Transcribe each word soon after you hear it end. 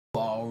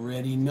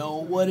already know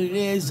what it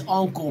is.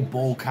 Uncle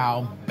Bull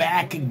Cow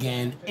back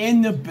again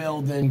in the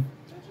building.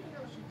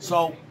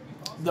 So,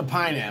 the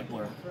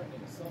Pineappler.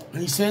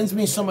 He sends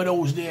me some of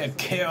those there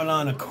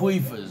Carolina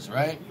Queefers,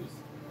 right?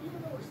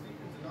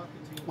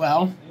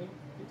 Well,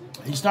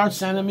 he starts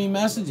sending me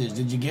messages.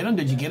 Did you get them?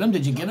 Did you get them?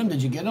 Did you get them?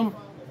 Did you get them?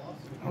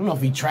 I don't know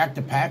if he tracked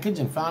the package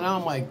and found out.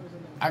 I'm like,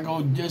 I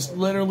go just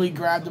literally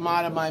grabbed them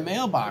out of my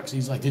mailbox.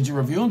 He's like, did you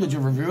review them? Did you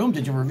review them?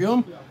 Did you review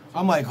them?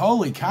 I'm like,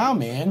 holy cow,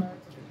 man.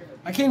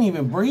 I can't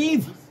even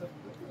breathe.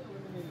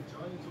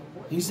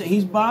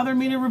 He's bothering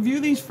me to review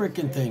these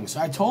freaking things.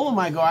 So I told him,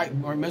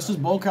 or Mrs.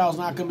 Bullcow's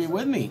not going to be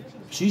with me.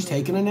 She's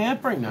taking a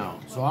nap right now.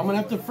 So I'm going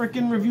to have to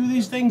freaking review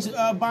these things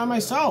by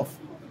myself.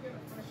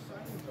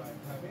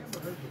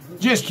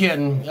 Just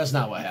kidding. That's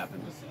not what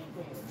happened.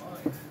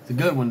 It's a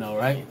good one, though,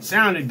 right?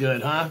 Sounded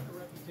good, huh?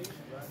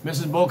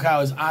 Mrs.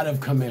 Bullcow is out of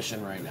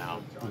commission right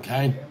now,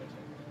 okay?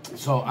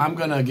 So I'm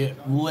going to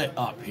get lit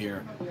up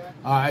here.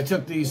 I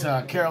took these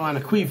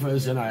Carolina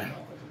Queefers and I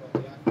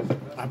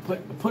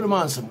put them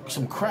on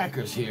some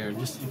crackers here.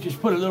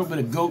 Just put a little bit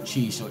of goat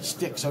cheese so it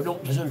sticks, so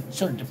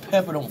the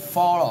pepper don't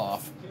fall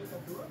off.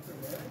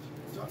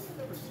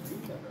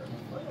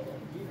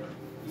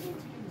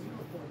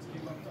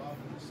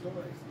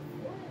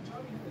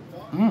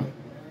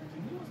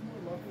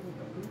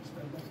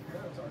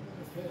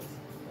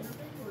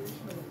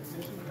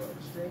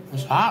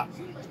 It's hot.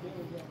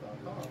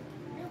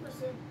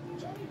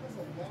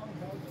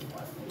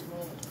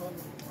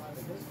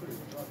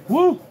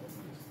 Woo!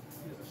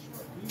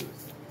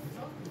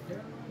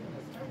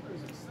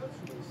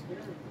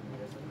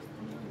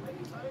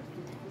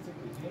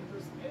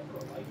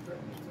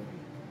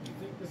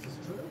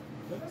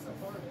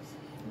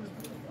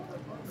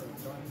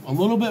 A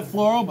little bit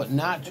floral, but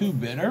not too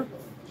bitter.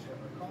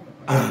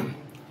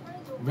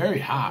 Very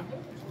hot.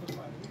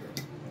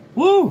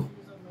 Woo!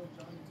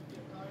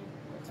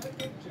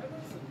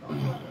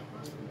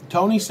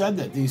 Tony said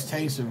that these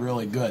tasted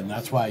really good, and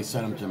that's why he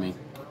sent them to me.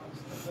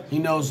 He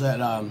knows that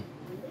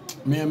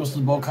me and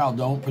Mrs. Bullcow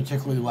don't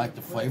particularly like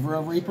the flavor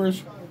of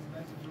Reapers.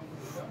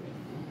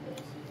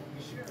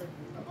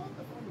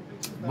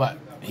 But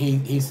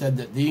he said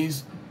that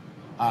these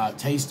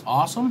taste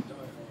awesome.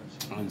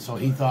 And so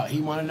he thought he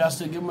wanted us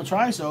to give them a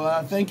try.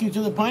 So thank you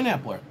to the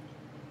Pineappler.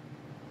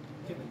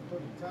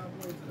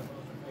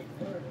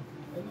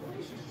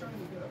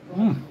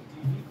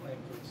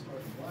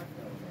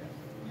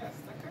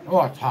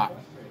 Oh, it's hot.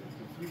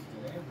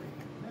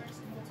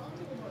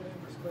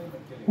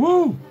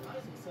 Woo!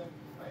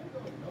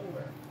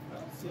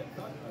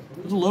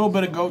 There's a little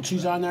bit of goat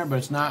cheese on there, but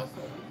it's not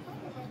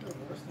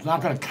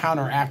going to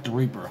counteract the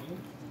Reaper.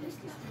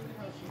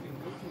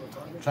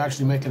 It's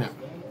actually making it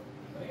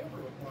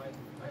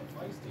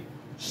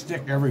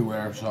stick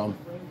everywhere, so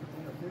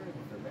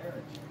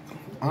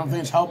I don't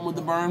think it's helping with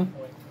the burn,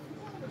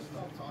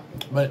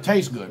 but it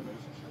tastes good.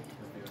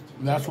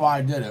 That's why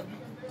I did it.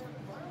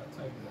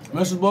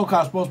 Mrs.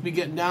 Bullcow's supposed to be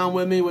getting down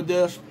with me with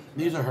this.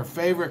 These are her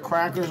favorite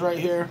crackers right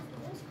here.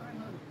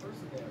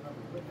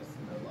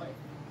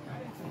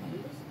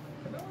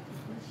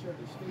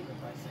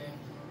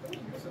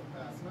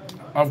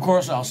 Of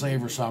course I'll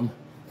save her some.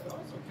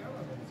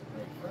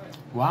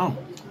 Wow.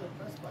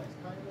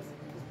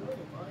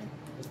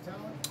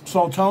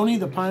 So Tony,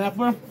 the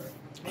Pineappler,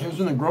 he was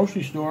in the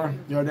grocery store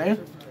the other day.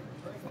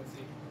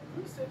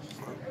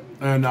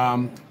 And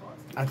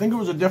I think it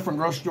was a different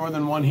grocery store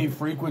than one he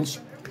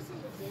frequents.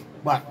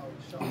 But,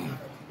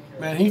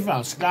 man, he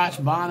found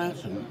Scotch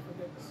bonnets and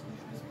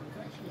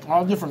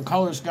all different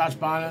color Scotch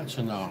bonnets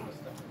and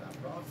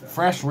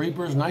fresh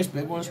Reapers, nice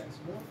big ones.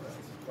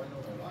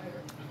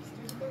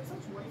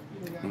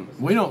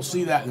 We don't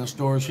see that in the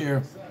stores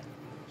here.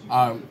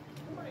 I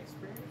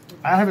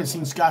haven't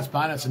seen Scotch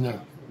bonnets in the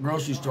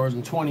grocery stores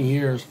in 20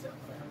 years.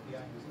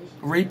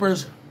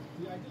 Reapers,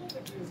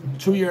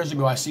 2 years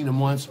ago I seen them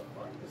once.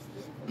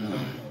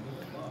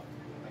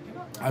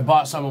 I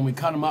bought some and we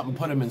cut them up and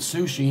put them in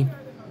sushi.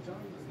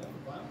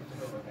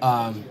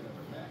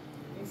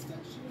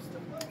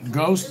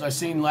 Ghosts I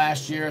seen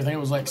last year, I think it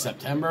was like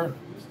September.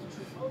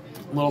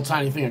 Little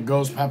tiny thing of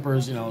ghost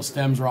peppers, you know, the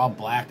stems were all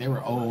black, they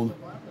were old.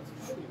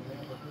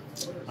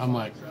 I'm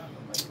like,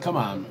 come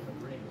on.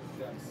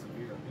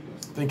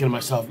 Thinking to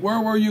myself, where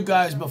were you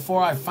guys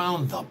before I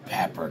found the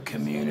pepper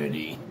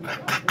community?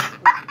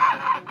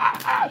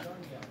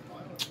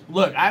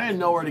 Look, I didn't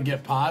know where to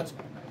get pods.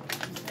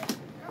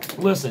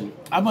 Listen,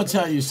 I'm going to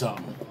tell you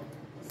something.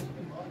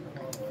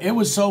 It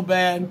was so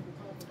bad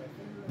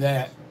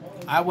that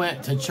I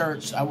went to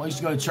church. I used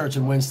to go to church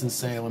in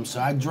Winston-Salem, so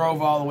I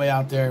drove all the way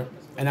out there,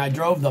 and I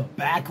drove the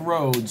back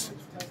roads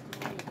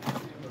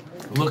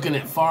looking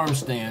at farm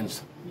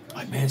stands.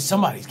 Like, man,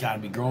 somebody's got to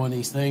be growing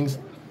these things.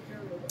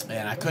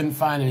 And I couldn't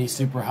find any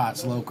Super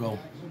Hots local.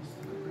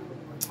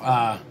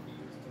 And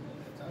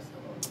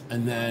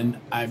then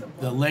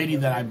the lady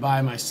that I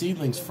buy my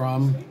seedlings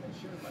from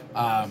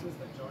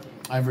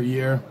every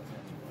year,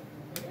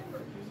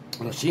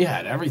 well, she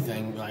had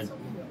everything. Like,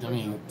 I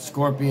mean,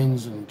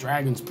 scorpions and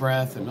dragon's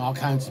breath and all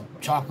kinds of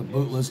chocolate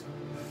bootless.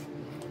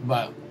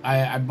 But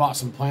I bought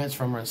some plants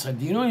from her and said,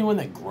 do you know anyone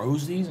that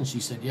grows these? And she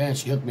said, yeah. And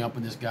she hooked me up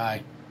with this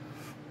guy.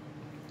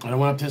 And I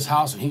went up to his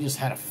house, and he just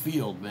had a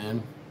field,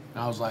 man.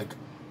 And I was like,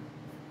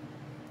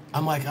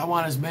 I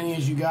want as many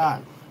as you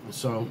got.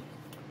 So,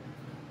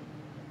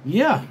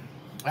 yeah.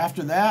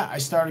 After that, I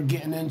started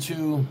getting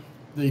into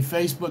the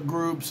Facebook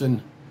groups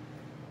and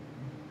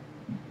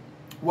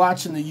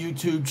watching the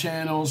YouTube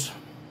channels,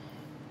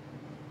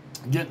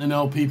 getting to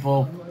know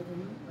people.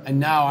 And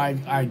now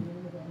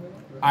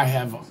I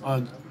have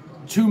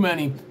too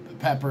many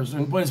peppers.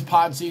 And when it's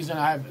pod season,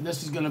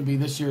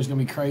 this year is gonna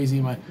be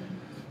crazy. My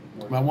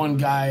one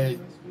guy,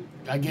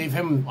 I gave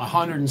him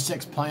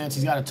 106 plants.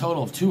 He's got a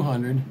total of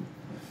 200.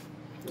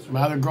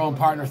 My other growing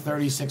partner,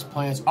 36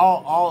 plants.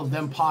 All of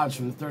them pods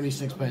from the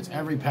 36 plants.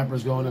 Every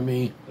pepper's going to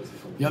me.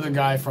 The other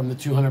guy from the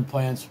 200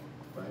 plants,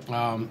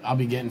 I'll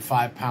be getting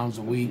 5 pounds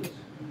a week.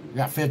 I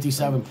got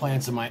 57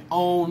 plants of my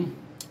own.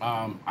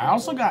 I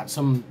also got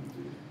some.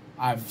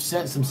 I've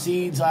sent some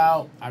seeds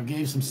out. I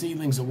gave some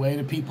seedlings away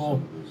to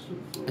people,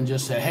 and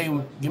just said, "Hey,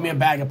 give me a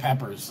bag of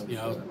peppers." You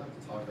know,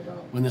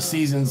 when the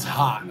season's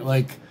hot,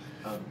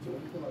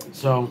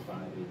 So,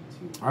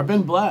 I've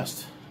been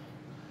blessed.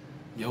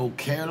 Yo,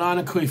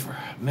 Carolina Queefer.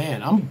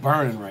 Man, I'm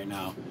burning right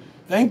now.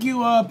 Thank you,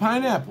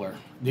 Pineappler.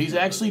 These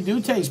actually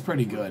do taste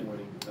pretty good.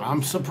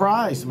 I'm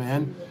surprised,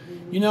 man.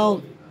 You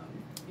know,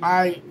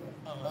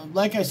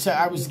 like I said,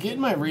 I was getting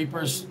my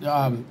Reapers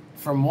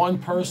from one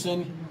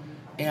person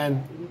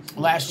and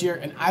last year,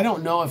 and I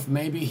don't know if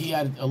maybe he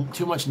had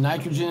too much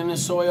nitrogen in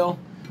his soil.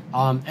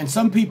 And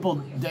some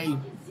people,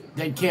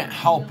 they can't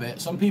help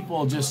it. Some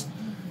people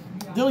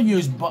they'll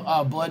use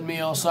blood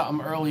meal,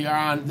 something earlier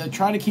on. They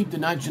try to keep the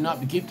nitrogen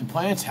up to keep the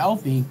plants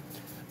healthy,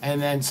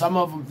 and then some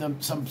of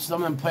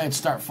them plants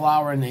start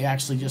flowering. They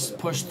actually just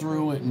push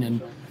through it,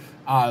 and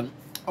then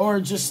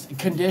or just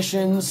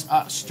conditions,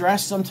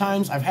 stress.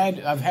 Sometimes I've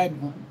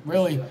had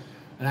really,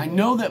 and I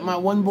know that my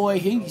one boy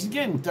he's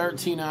getting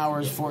 13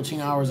 hours,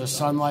 14 hours of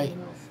sunlight.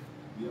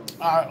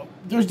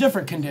 There's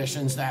different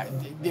conditions that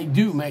they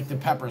do make the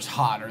peppers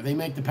hotter. They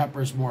make the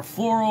peppers more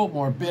floral,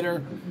 more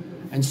bitter,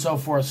 and so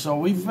forth. So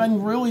we've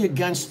been really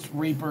against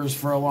Reapers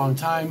for a long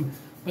time.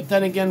 But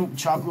then again,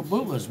 chocolate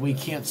bluebells, we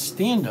can't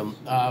stand them.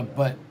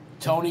 But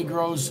Tony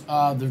grows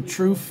the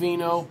true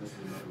pheno,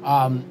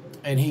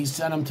 and he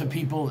sent them to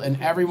people,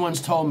 and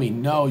everyone's told me,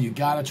 no, you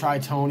got to try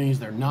Tony's.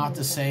 They're not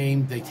the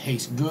same. They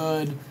taste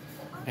good.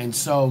 And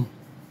so,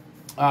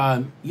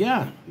 hats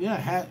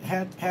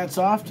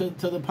off to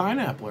the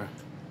Pineappler.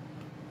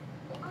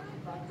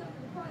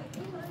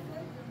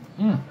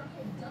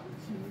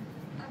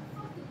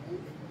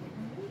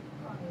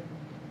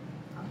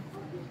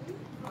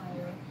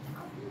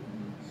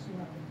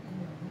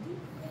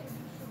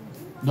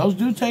 Those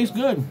do taste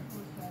good.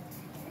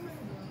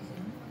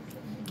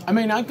 I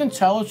mean, I can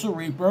tell it's a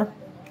Reaper.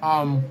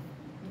 And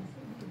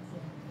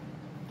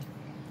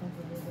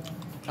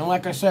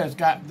like I said, it's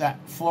got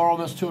that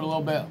floralness to it a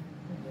little bit.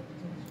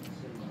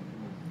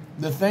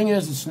 The thing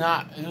is, this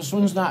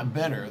one's not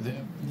bitter.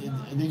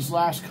 These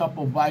last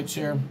couple bites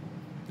here,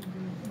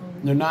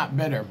 they're not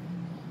bitter.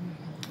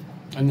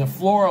 And the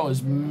floral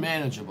is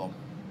manageable.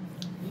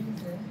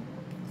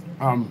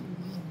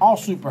 All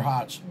super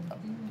hots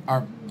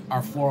are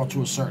floral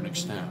to a certain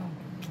extent.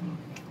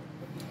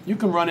 You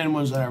can run in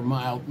ones that are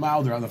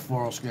milder on the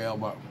floral scale,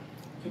 but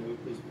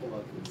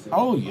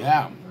oh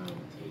yeah.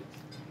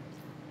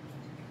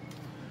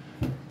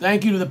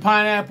 Thank you to the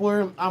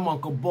Pineappler. I'm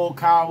Uncle Bull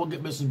Cow. We'll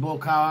get Mrs. Bull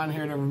Cow on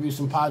here to review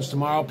some pods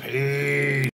tomorrow. Peace.